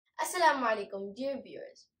আসসালামু আলাইকুম dear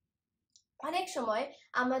viewers. অনেক সময়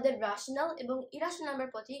আমাদের রেশনাল এবং ইরাশনাল নাম্বার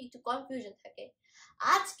প্রতি একটু কনফিউশন থাকে।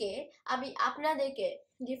 আজকে আমি আপনাদেরকে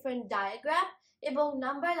ডিফারেন্ট ডায়াগ্রাম এবং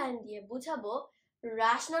নাম্বার লাইন দিয়ে বুঝাবো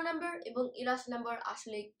রেশনাল নাম্বার এবং ইরাশনাল নাম্বার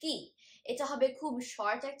আসলে কি। এটা হবে খুব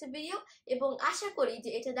শর্ট একটা ভিডিও এবং আশা করি যে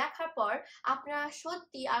এটা দেখার পর আপনারা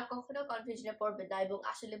সত্যি আর কখনো কনফিউশনে পড়বেন না এবং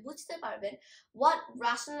আসলে বুঝতে পারবেন what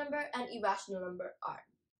rational number and irrational number are.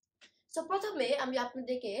 So প্রথমে আমি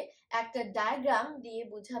আপনাদেরকে একটা ডায়াগ্রাম দিয়ে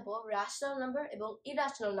বুঝাবো রেশনাল নাম্বার এবং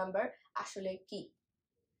ইরাশনাল নাম্বার আসলে কি।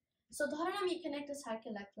 সো ধরেন আমি এখানে একটা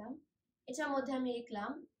সার্কেল রাখলাম, এটার মধ্যে আমি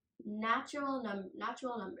লিখলাম ন্যাচারাল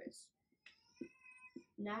নাম্বারস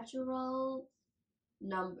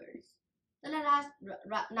তাহলে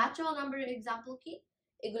ন্যাচারাল নাম্বারের এক্সাম্পল কি?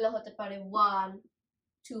 এগুলো হতে পারে 1,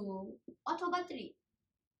 2 অথবা 3।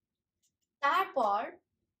 তারপর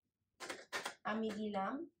আমি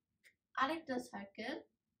দিলাম আরেকটা সার্কেল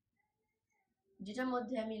যেটার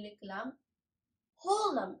মধ্যে আমি লিখলাম হোল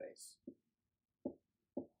নাম্বারস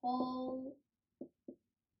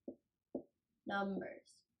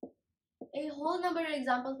এই হোল নাম্বারের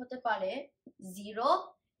এক্সাম্পল হতে পারে 0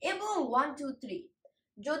 এবং 1 2 3।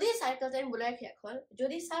 যদি সার্কেলটা আমি বলে রাখি, এখন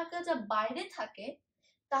যদি সার্কেলটা বাইরে থাকে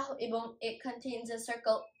তাহলে এবং it contains a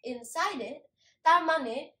circle inside it, তার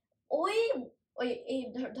মানে ওই এই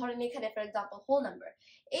ধরেন এখানে ফর এক্সাম্পল হোল নাম্বার,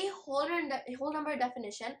 এই whole number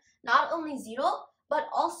definition not only 0 but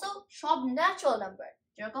also সব ন্যাচারাল নাম্বার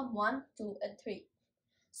যেরকম 1 2 and 3।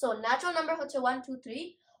 সো ন্যাচারাল নাম্বার হচ্ছে 1 2 3,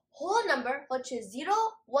 whole number হচ্ছে 0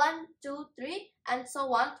 1 2 3 and so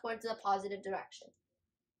on towards the positive direction.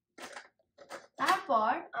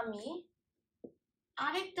 তারপর আমি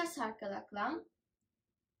আরেকটা সার্কেল রাখলাম,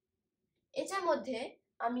 এটার মধ্যে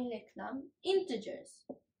আমি লিখলাম integers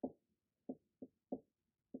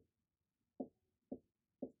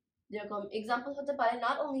যেরকম এক্সাম্পল হতে পারে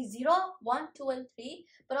not only 0 1 2 and 3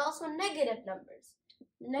 but also negative numbers,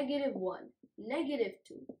 -1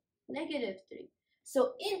 -2 -3। So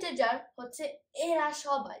integer হচ্ছে এরা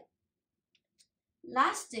সবাই।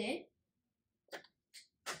 লাস্টে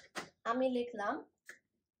আমি লিখলাম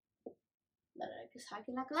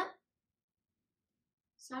সার্কেল আঁকলাম,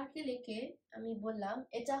 সার্কেল এঁকে আমি বললাম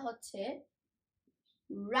এটা হচ্ছে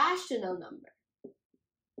রেশনাল নাম্বার।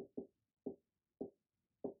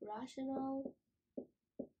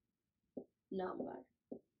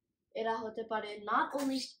 এরা হতে পারে not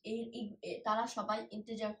only তারা সবাই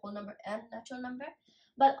integer, whole number and natural number,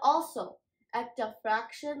 but also একটা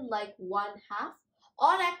fraction like 1/2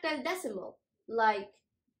 or একটা decimal like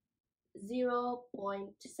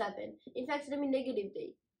 0.7। in fact যদি আমি নেগেটিভ দেই,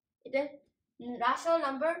 এটা রেশনাল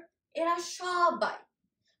নাম্বার, এরা সবাই।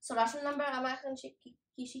 সো রেশনাল নাম্বার আমরা এখন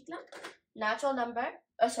কি শিখলাম? ন্যাচারাল নাম্বার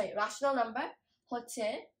রেশনাল নাম্বার হচ্ছে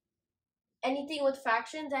anything with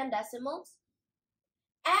fractions and decimals,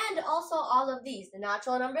 and also all of these, the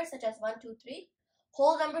natural numbers such as 1 2 3,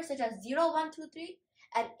 whole numbers such as 0 1 2 3,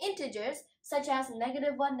 and integers such as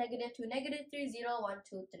 -1 -2 -3 0 1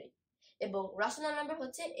 2 3। এবং rational number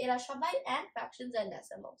হচ্ছে এরা সবাই and fractions and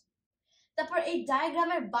decimals। তারপর এই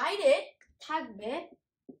ডায়াগ্রামের বাইরে থাকবে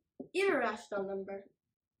irrational number।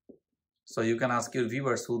 So you can ask your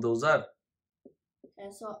viewers who those are.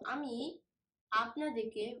 So আমি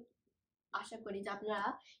আপনাদেরকে আশা করি যে আপনারা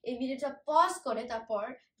এই ভিডিওটা পজ করে তারপর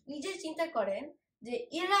নিজে চিন্তা করেন যে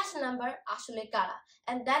irrational নাম্বার আসলে কারা,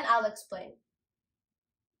 and then I'll explain.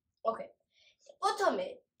 ওকে, প্রথমে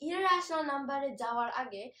irrational নাম্বারে যাওয়ার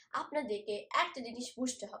আগে আপনাদেরকে একটা জিনিস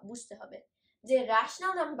বুঝতে হবে যে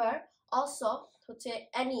rational নাম্বার also হচ্ছে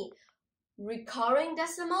any recurring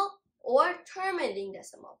decimal or terminating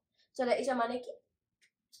decimal। চলো এটা মানে কি?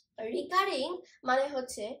 রিকারিং মানে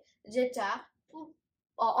হচ্ছে যেটা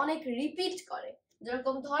অনেক রিপিট করে,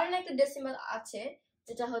 যেরকম ধরেন একটা ডেসিমাল আছে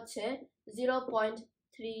যেটা হচ্ছে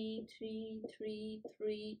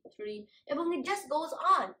 0.3333 এবং it just goes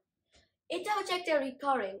on। এটা হচ্ছে একটা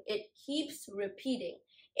রিকারিং, it keeps repeating।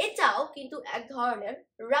 এটাও কিন্তু এক ধরনের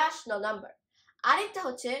রেশনাল নাম্বার। আরেকটা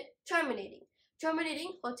হচ্ছে টার্মিনেটিং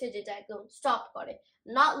হচ্ছে যেটা একদম স্টপ করে,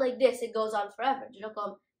 not like this, it goes on forever, যেরকম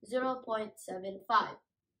 0.75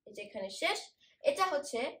 এটা এখানে শেষ। এটা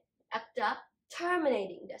হচ্ছে একটা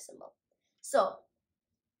terminating decimal। So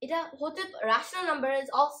এটা হতে rational number is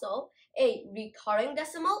also a recurring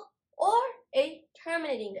decimal or a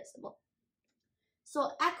terminating decimal। So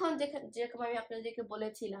এখন যেরকম আমি আপনাদেরকে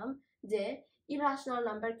বলেছিলাম যে irrational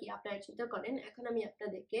number কি আপনারা চিন্তা করেন, এখন আমি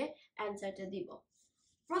আপনাদেরকে অ্যানসারটা দিব।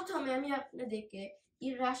 প্রথমে আমি আপনাদেরকে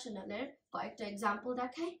irrational-এর কয়েকটা এক্সাম্পল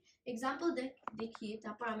দেখাই, এক্সাম্পল দেখিয়ে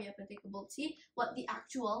তারপর আমি আপনাদেরকে বলছি what the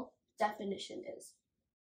actual definition is.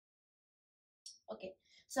 Okay,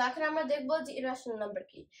 So এখন আমরা দেখবো যে irrational number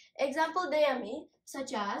কি। Example দেই আমি,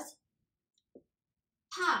 such as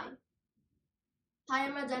pi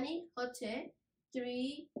আমরা জানি হচ্ছে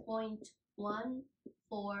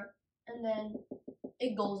 3.14 and then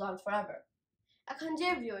it goes on forever. এখন যে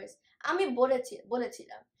viewers, আমি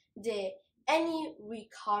বলেছিলাম যে any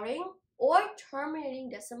recurring or terminating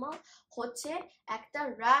decimal হচ্ছে একটা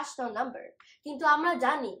rational number, কিন্তু আমরা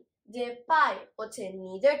জানি যে pi হচ্ছে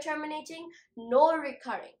neither terminating nor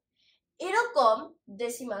recurring, এরকম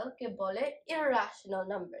decimal কে বলে irrational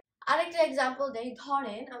number. আরেকটা এক্সাম্পল দেই,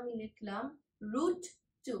 ধরেন আমি লিখলাম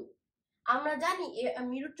 √2, আমরা জানি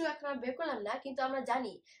আমি √2 এখন আর বের করলাম না, কিন্তু আমরা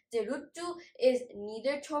জানি যে √2 is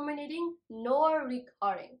neither terminating nor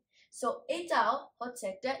recurring, so এটাও হচ্ছে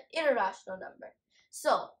একটা irrational number.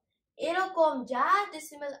 So এরকম যা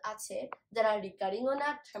decimal আছে যারা রিকারিং ও না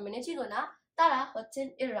টার্মিনেটিং ও না, তারা হচ্ছেন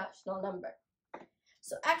irrational number.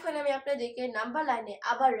 So এখন আমি আপনাদেরকে নাম্বার লাইনে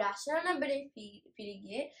আবার rational নাম্বারে ফিরে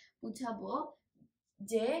গিয়ে বুঝাবো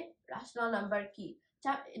যে rational number কি।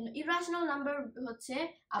 irrational number হচ্ছে,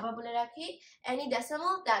 আবার বলে রাখি, any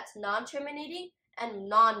decimal that's non-terminating and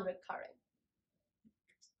non-recurring.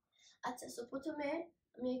 আচ্ছা, সো প্রথমে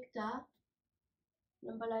আমি একটা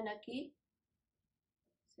নাম্বার লাইন আঁকি,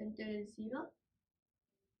 সেন্টারে 0,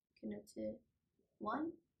 এখানে হচ্ছে 1,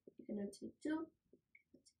 এখানে হচ্ছে 2,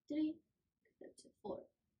 এখানে হচ্ছে 3, এখানে হচ্ছে 4.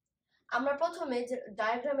 আমরা প্রথমে যে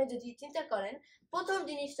ডায়াগ্রামে যদি চিন্তা করেন, প্রথম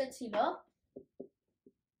জিনিসটা ছিল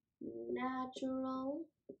natural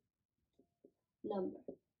number.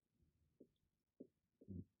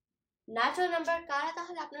 natural number কারা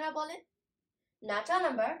তাহলে আপনারা বলেন? natural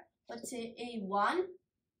number হচ্ছে এই 1,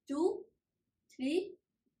 2, 3,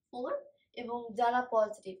 4 এবং যারা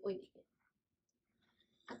পজিটিভ ওইদিকে।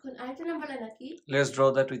 এখন আরেকটা নাম্বার লাইন নাকি, let's draw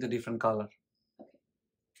that with a different color.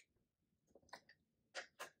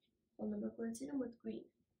 কোন নাম্বার করেছিলাম? with green.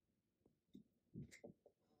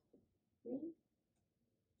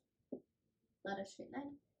 Not a straight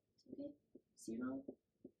line. Okay. 0,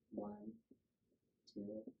 1,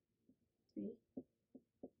 2, 3,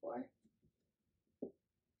 4.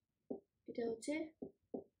 এটা হচ্ছে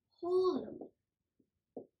whole number.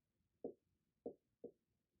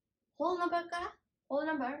 whole number কারা? whole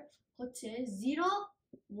number হচ্ছে 0,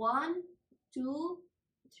 1, 2,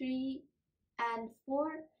 3 and 4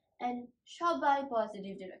 and সবাই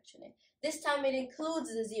positive direction A. This time it includes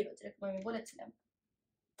the 0, যেরকম আমি বলেছিলাম।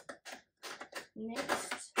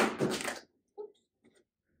 Next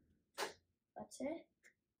আছে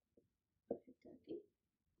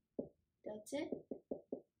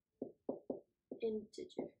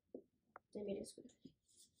integer.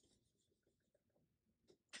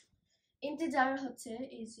 integer হচ্ছে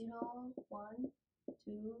এই 0, 1,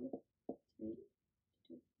 2,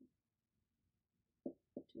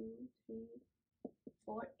 3,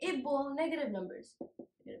 4 এবং negative numbers,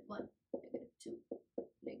 -1, -2,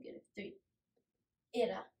 -3.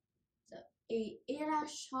 এরা, so এই এরা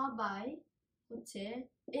সবাই হচ্ছে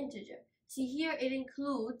integer. See here it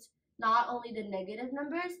includes not only the negative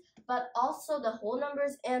numbers but also the whole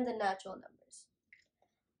numbers and the natural numbers.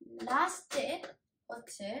 Last step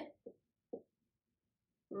হচ্ছে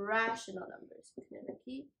rational numbers.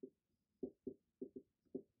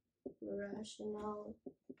 rational numbers.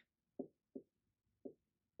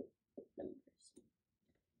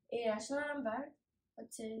 A rational number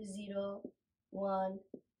হচ্ছে 0, 1,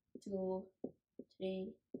 2, 3,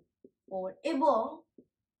 4 এবং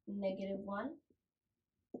 -1,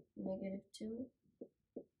 -2,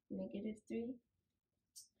 -3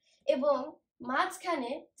 এবং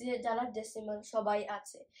মাঝখানে যে যারা ডেসিমাল সবাই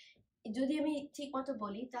আছে। যদি আমি ঠিক মতো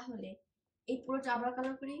বলি তাহলে এই পুরোটা আমরা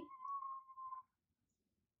কালার করি,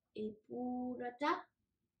 এই পুরোটা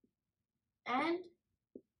and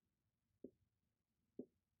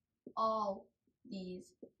all these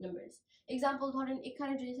numbers. Example ধরেন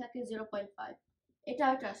এখানে যদি থাকে 0.5, এটা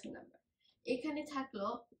একটা rational number. এখানে থাকলো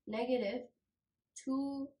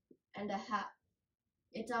 -2.5,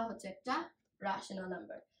 এটা হচ্ছে একটা rational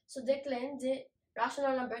number. So দেখলেন যে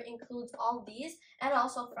rational number includes all these and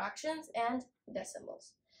also fractions and decimals.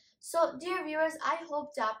 So dear viewers, I hope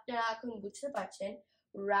যে আপনারা এখন বুঝতে পারছেন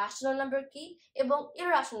rational number কি এবং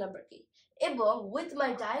irrational number কি, এবং with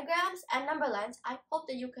my diagrams and number lines I hope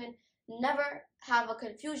that you can never have a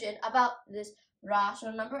confusion about this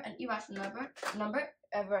rational number and irrational number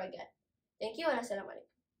ever again. Thank you and assalamu alaikum.